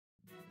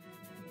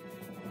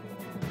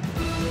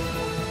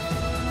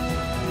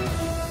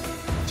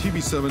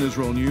TV7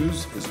 Israel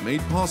News is made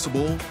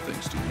possible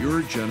thanks to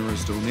your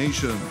generous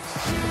donations.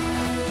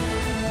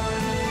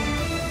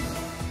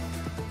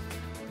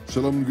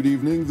 Shalom and good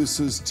evening. This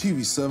is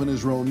TV7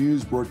 Israel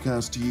News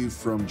broadcast to you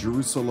from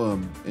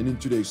Jerusalem. And in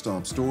today's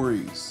top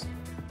stories,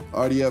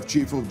 IDF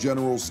Chief of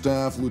General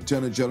Staff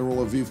Lieutenant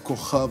General Aviv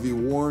Kochavi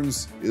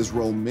warns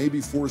Israel may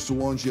be forced to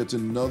launch yet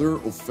another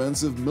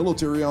offensive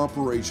military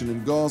operation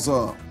in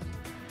Gaza.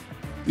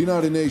 The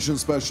United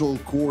Nations Special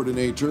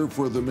Coordinator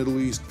for the Middle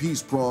East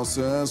peace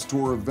process,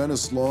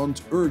 Wennesland,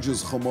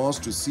 urges Hamas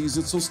to cease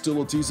its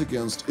hostilities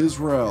against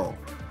Israel.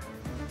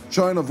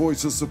 China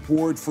voices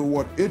support for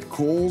what it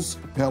calls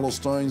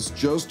Palestine's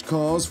just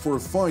cause for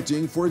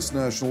fighting for its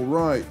national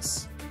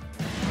rights.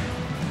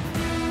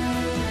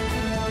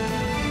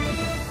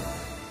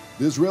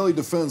 The Israeli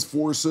Defense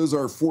Forces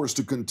are forced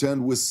to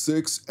contend with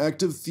 6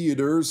 active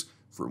theaters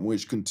from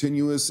which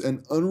continuous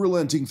and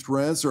unrelenting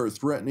threats are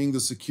threatening the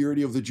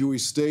security of the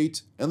Jewish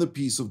state and the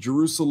peace of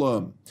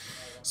Jerusalem.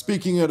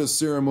 Speaking at a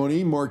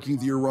ceremony marking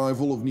the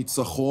arrival of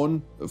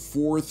Nitzachon, a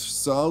 4th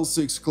Sal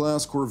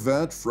 6-class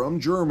corvette from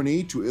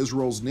Germany to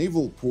Israel's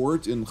naval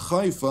port in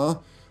Haifa,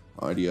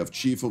 IDF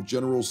Chief of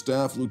General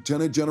Staff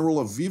Lieutenant General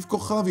Aviv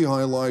Kochavi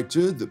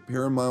highlighted the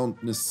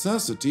paramount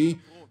necessity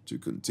to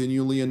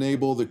continually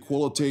enable the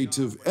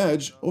qualitative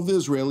edge of the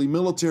Israeli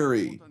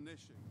military.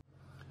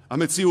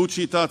 המציאות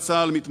שאיתה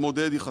צה"ל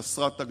מתמודד היא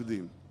חסרת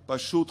תקדים,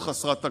 פשוט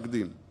חסרת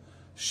תקדים.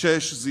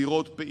 6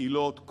 זירות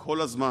פעילות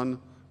כל הזמן,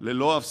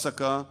 ללא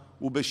הפסקה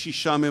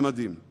וב6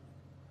 ממדים.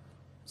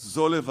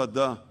 זו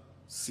לבדה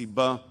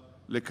סיבה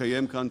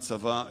לקיים כאן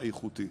צבא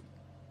איכותי.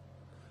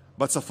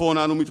 בצפון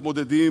אנו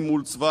מתמודדים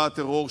מול צבא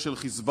הטרור של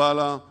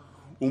חיזבאללה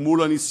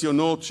ומול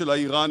הניסיונות של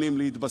האיראנים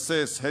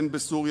להתבסס הן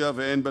בסוריה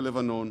והן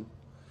בלבנון.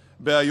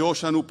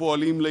 באיו"ש אנו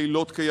פועלים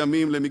לילות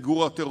כימים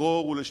למיגור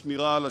הטרור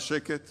ולשמירה על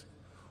השקט.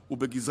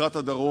 ובגזרת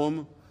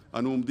הדרום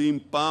אנו עומדים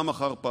פעם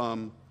אחר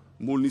פעם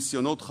מול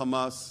ניסיונות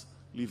חמאס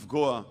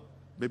לפגוע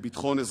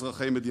בביטחון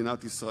אזרחי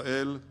מדינת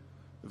ישראל,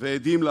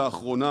 ועדים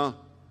לאחרונה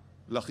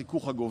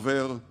לחיכוך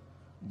הגובר,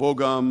 בו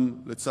גם,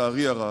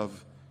 לצערי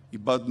הרב,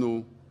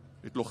 איבדנו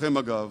את לוחם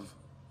מג"ב,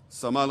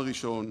 סמל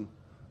ראשון,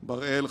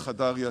 בראל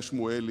חדריה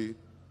שמואלי,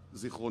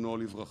 זיכרונו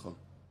לברכה.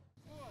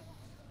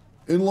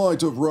 In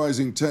light of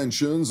rising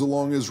tensions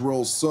along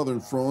Israel's southern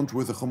front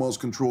with the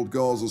Hamas-controlled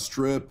Gaza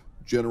Strip,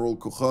 General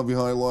Kochavi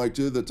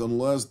highlighted that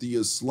unless the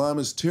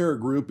Islamist terror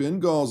group in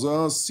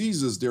Gaza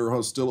ceases their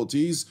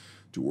hostilities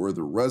toward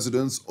the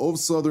residents of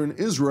southern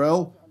Israel,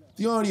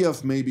 the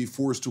IDF may be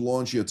forced to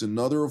launch yet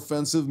another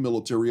offensive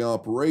military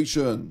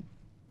operation.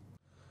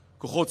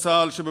 כוחות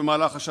צה"ל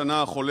שבמהלך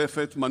השנה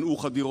החולפת מנעו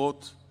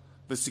חדירות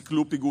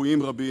וסיכלו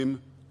פיגועים רבים,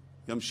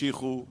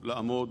 ימשיכו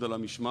לעמוד על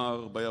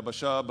המשמר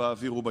ביבשה,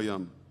 באוויר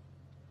ובים.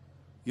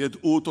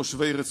 ידעו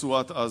תושבי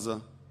רצועת עזה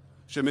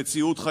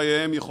שמציאות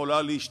חייהם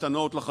יכולה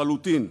להשתנות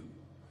לחלוטין,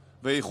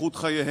 ואיכות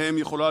חייהם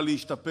יכולה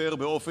להשתפר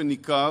באופן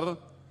ניכר,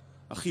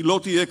 אך היא לא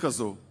תהיה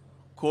כזו,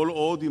 כל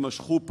עוד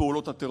יימשכו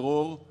פעולות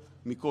הטרור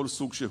מכל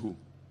סוג שהוא.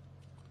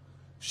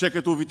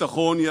 שקט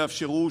וביטחון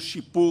יאפשרו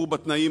שיפור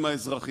בתנאים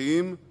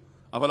האזרחיים,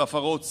 אבל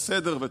הפרות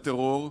סדר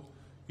וטרור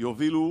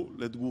יובילו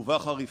לתגובה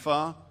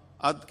חריפה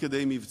עד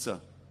כדי מבצע.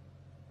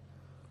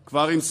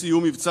 כבר עם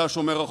סיום מבצע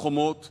שומר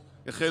החומות,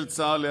 החל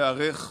צה"ל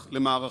להיערך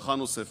למערכה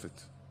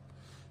נוספת.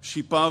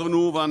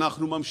 שיפרנו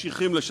ואנחנו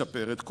ממשיכים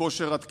לשפר את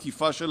כושר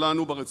התקיפה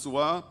שלנו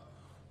ברצועה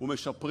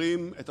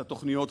ומשפרים את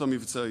התוכניות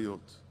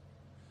המבצעיות.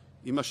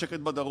 אם השקט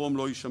בדרום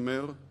לא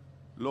יישמר,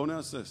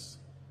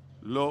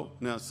 לא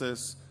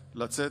נהסס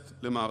לצאת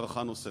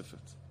למערכה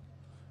נוספת.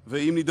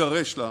 ואם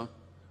נידרש לה,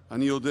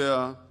 אני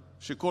יודע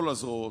שכל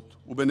הזרועות,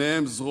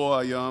 וביניהם זרוע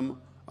הים,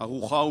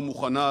 ערוכה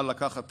ומוכנה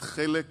לקחת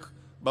חלק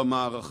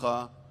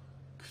במערכה,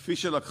 כפי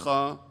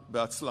שלקחה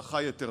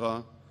בהצלחה יתרה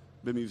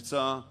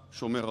במבצע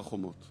שומר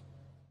החומות.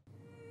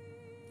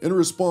 In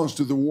response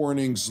to the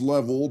warnings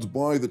leveled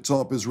by the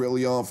top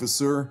Israeli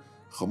officer,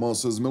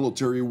 Hamas's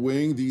military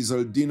wing, the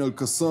Zaldin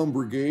al-Qassam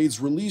brigades,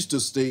 released a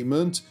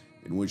statement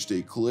in which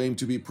they claim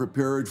to be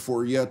prepared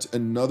for yet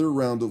another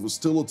round of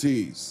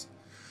hostilities.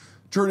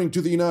 Turning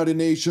to the United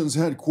Nations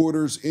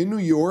headquarters in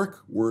New York,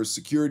 where a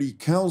Security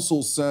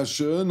Council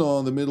session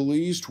on the Middle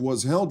East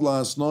was held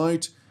last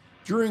night,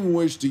 during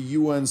which the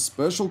UN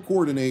Special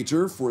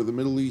Coordinator for the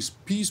Middle East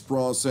peace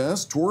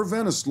process,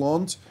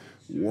 Wennesland,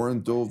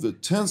 warned of the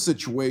tense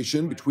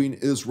situation between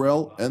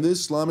Israel and the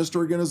Islamist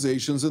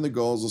organizations in the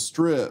Gaza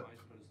Strip.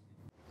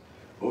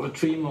 Over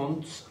 3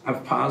 months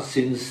have passed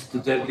since the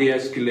deadly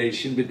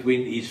escalation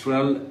between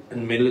Israel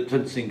and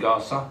militants in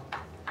Gaza,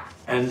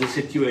 and the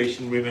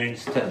situation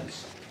remains tense.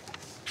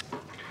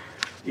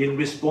 In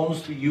response,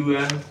 the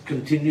UN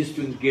continues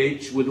to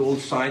engage with all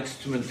sides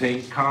to maintain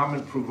calm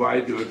and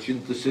provide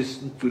urgent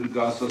assistance to the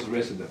Gaza's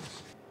residents.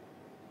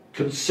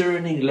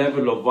 Concerning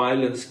level of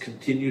violence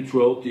continued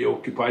throughout the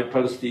occupied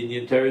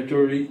Palestinian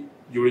territory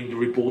during the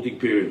reporting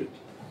period.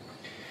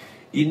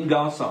 In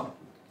Gaza,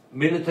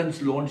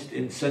 militants launched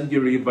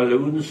incendiary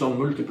balloons on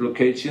multiple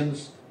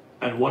occasions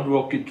and 1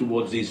 rocket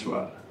towards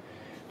Israel.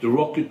 The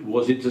rocket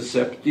was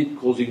intercepted,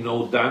 causing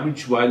no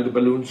damage, while the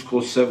balloons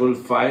caused several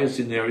fires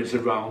in areas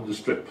around the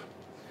Strip.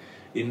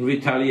 In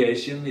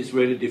retaliation,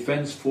 Israeli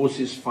Defense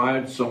Forces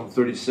fired some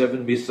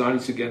 37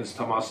 missiles against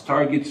Hamas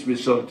targets,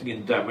 resulting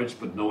in damage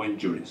but no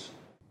injuries.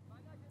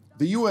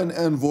 The UN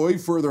envoy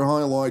further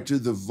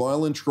highlighted the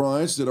violent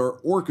riots that are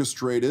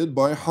orchestrated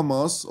by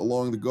Hamas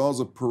along the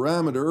Gaza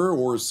perimeter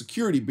or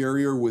security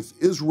barrier with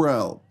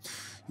Israel.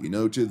 He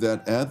noted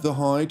that at the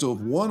height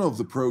of one of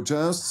the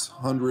protests,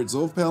 hundreds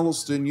of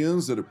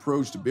Palestinians that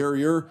approached the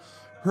barrier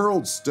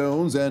hurled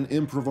stones and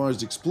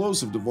improvised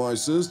explosive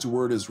devices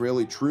toward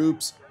Israeli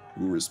troops,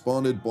 who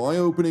responded by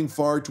opening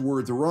fire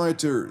toward the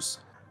rioters.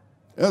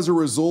 As a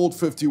result,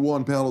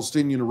 51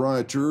 Palestinian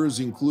rioters,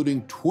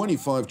 including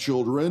 25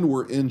 children,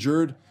 were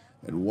injured,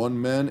 and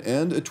 1 man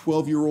and a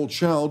 12-year-old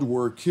child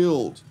were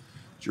killed.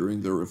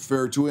 During the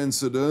referred to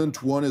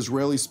incident, 1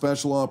 Israeli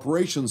Special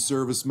Operations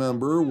Service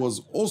member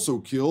was also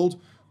killed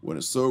when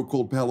a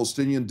so-called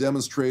Palestinian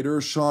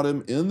demonstrator shot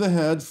him in the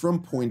head from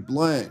point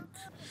blank.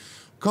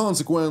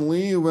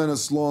 Consequently,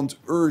 Wennesland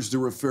urged the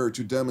referred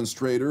to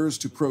demonstrators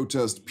to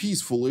protest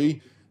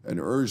peacefully and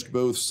urged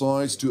both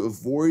sides to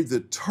avoid the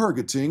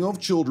targeting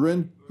of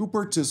children who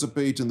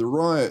participate in the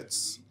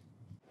riots.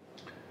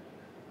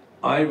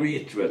 I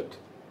reiterate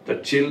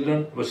that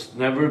children must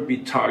never be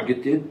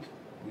targeted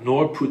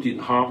nor put in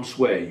harm's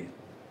way,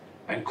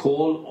 and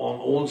call on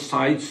all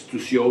sides to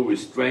show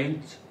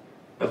restraint,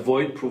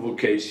 avoid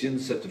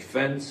provocations at the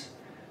fence,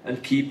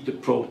 and keep the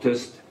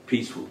protest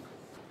peaceful.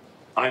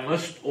 I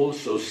must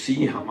also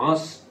see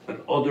Hamas and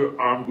other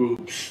armed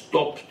groups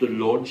stop the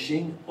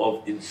launching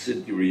of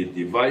incendiary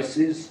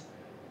devices,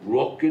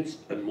 rockets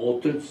and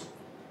mortars,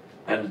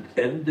 and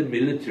end the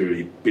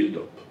military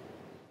buildup.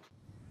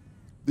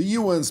 The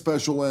UN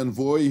Special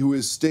Envoy, who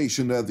is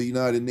stationed at the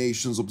United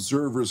Nations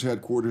Observers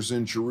Headquarters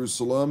in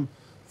Jerusalem,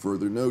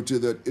 further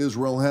noted that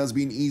Israel has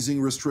been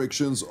easing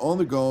restrictions on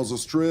the Gaza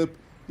Strip,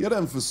 yet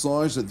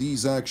emphasized that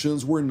these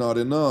actions were not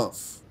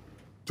enough.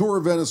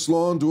 Tor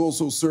Wennesland, who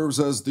also serves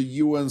as the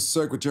UN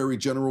Secretary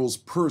General's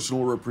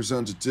personal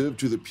representative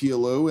to the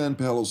PLO and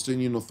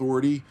Palestinian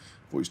Authority,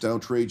 voiced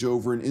outrage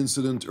over an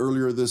incident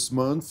earlier this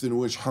month in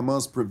which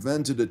Hamas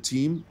prevented a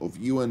team of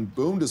UN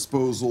bone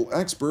disposal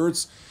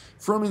experts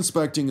from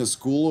inspecting a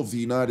school of the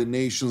United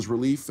Nations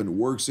Relief and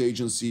Works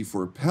Agency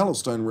for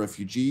Palestine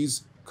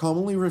Refugees,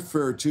 commonly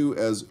referred to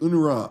as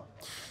UNRWA.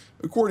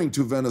 According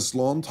to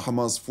Wennesland,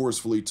 Hamas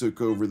forcefully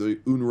took over the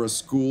UNRWA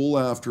school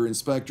after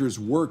inspectors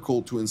were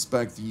called to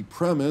inspect the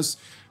premise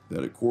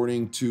that,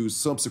 according to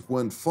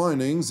subsequent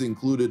findings,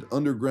 included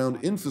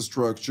underground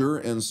infrastructure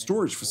and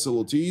storage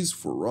facilities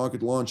for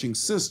rocket launching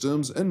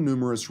systems and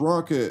numerous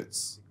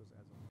rockets.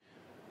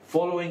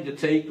 Following the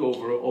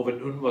takeover of an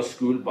UNRWA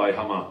school by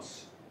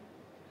Hamas,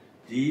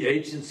 the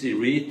agency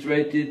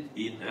reiterated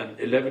in an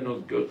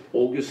 11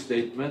 August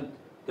statement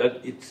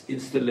that its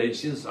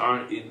installations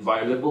are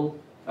inviolable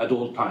at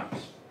all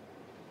times.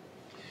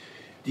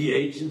 The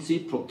agency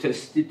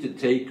protested the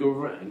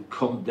takeover and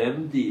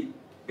condemned the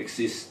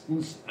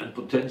existence and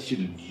potential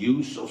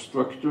use of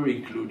structure,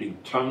 including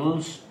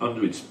tunnels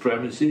under its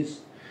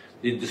premises,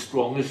 in the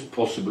strongest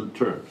possible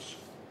terms.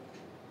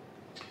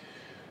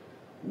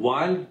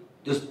 While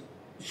the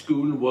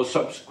school was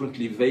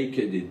subsequently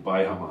vacated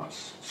by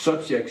Hamas,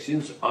 such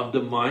actions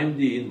undermine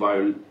the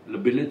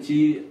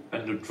inviolability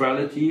and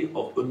neutrality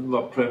of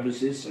UNRWA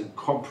premises and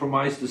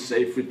compromise the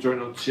safe return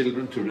of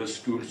children to their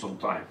schools on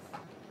time.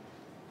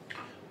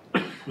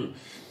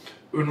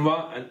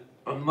 UNRWA and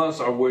Hamas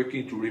are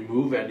working to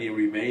remove any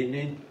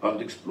remaining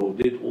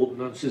unexploded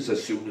ordnances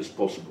as soon as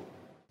possible.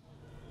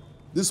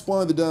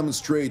 Despite the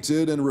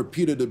demonstrated and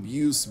repeated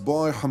abuse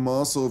by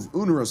Hamas of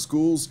UNRWA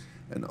schools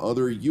and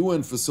other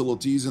UN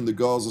facilities in the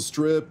Gaza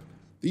Strip,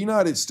 the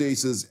United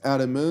States is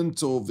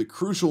adamant of the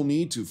crucial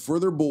need to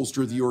further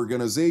bolster the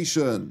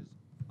organization.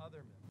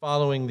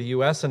 Following the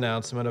U.S.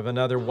 announcement of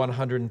another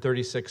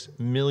 $136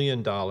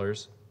 million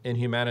in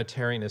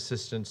humanitarian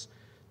assistance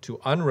to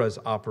UNRWA's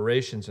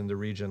operations in the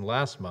region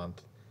last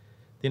month,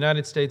 the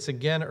United States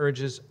again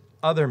urges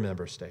other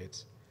member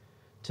states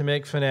to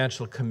make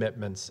financial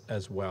commitments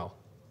as well.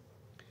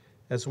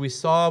 As we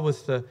saw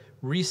with the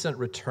recent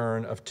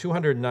return of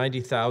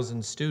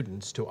 290,000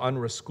 students to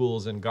UNRWA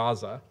schools in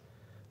Gaza,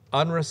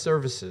 UNRWA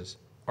services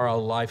are a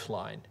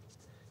lifeline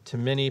to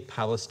many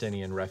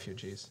Palestinian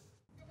refugees.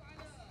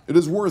 It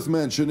is worth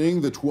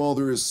mentioning that while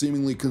there is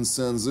seemingly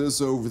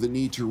consensus over the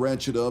need to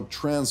ratchet up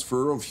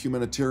transfer of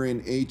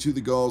humanitarian aid to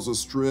the Gaza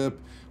Strip,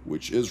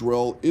 which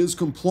Israel is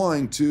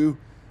complying to,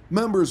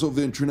 members of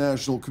the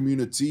international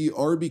community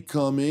are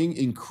becoming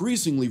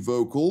increasingly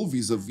vocal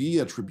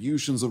vis-à-vis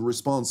attributions of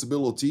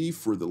responsibility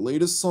for the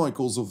latest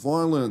cycles of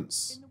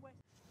violence.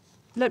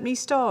 Let me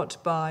start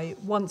by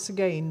once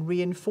again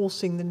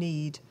reinforcing the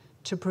need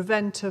to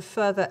prevent a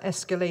further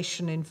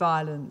escalation in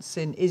violence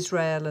in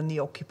Israel and the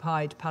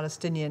occupied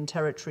Palestinian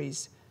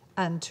territories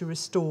and to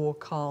restore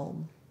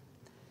calm.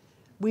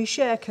 We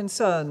share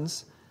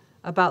concerns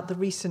about the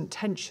recent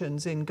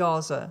tensions in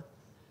Gaza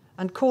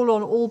and call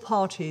on all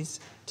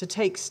parties to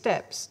take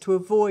steps to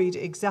avoid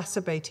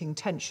exacerbating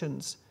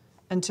tensions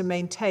and to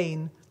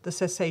maintain the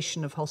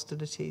cessation of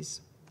hostilities.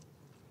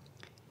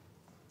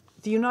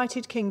 The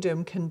United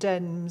Kingdom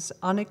condemns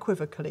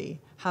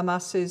unequivocally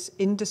Hamas's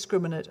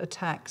indiscriminate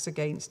attacks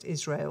against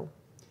Israel,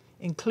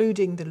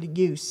 including the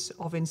use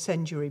of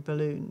incendiary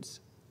balloons.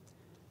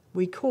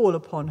 We call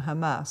upon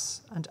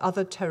Hamas and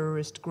other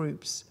terrorist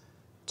groups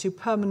to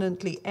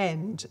permanently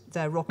end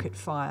their rocket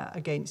fire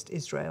against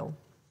Israel.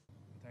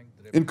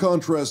 In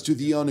contrast to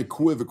the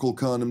unequivocal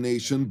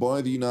condemnation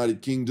by the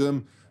United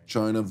Kingdom,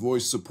 China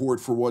voiced support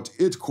for what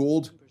it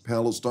called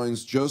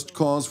Palestine's just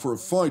cause for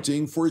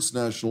fighting for its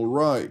national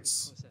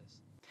rights.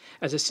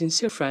 As a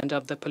sincere friend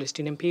of the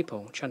Palestinian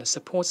people, China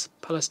supports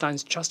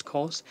Palestine's just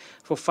cause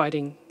for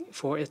fighting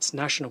for its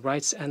national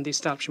rights and the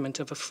establishment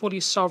of a fully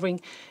sovereign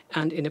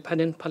and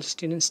independent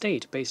Palestinian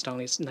state based on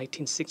its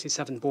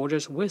 1967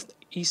 borders with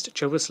East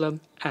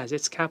Jerusalem as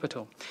its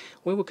capital.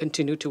 We will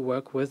continue to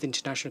work with the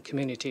international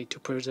community to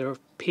preserve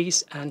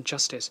peace and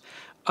justice,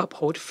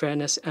 uphold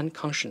fairness and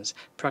conscience,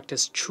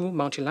 practice true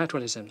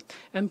multilateralism,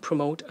 and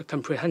promote a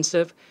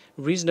comprehensive,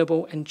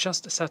 reasonable, and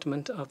just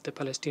settlement of the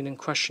Palestinian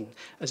question,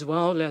 as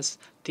well as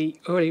the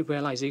early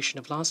realization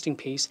of lasting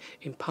peace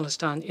in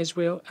Palestine,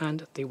 Israel,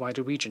 and the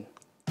wider region.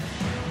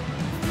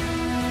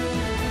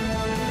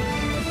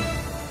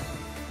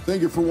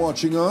 Thank you for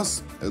watching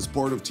us. As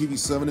part of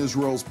TV7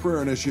 Israel's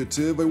prayer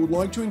initiative, I would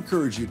like to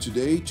encourage you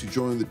today to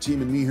join the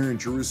team and me here in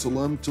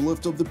Jerusalem to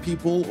lift up the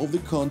people of the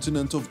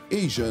continent of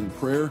Asia in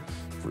prayer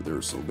for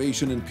their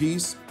salvation and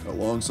peace,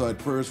 alongside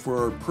prayers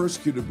for our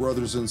persecuted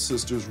brothers and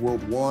sisters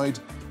worldwide,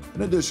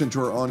 in addition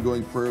to our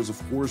ongoing prayers,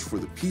 of course, for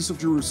the peace of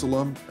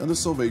Jerusalem and the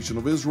salvation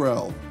of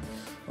Israel.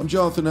 I'm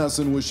Jonathan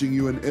Hassan, wishing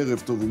you an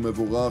Erev Tov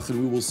U'Mevorach,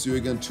 and we will see you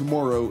again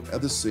tomorrow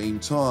at the same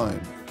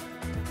time.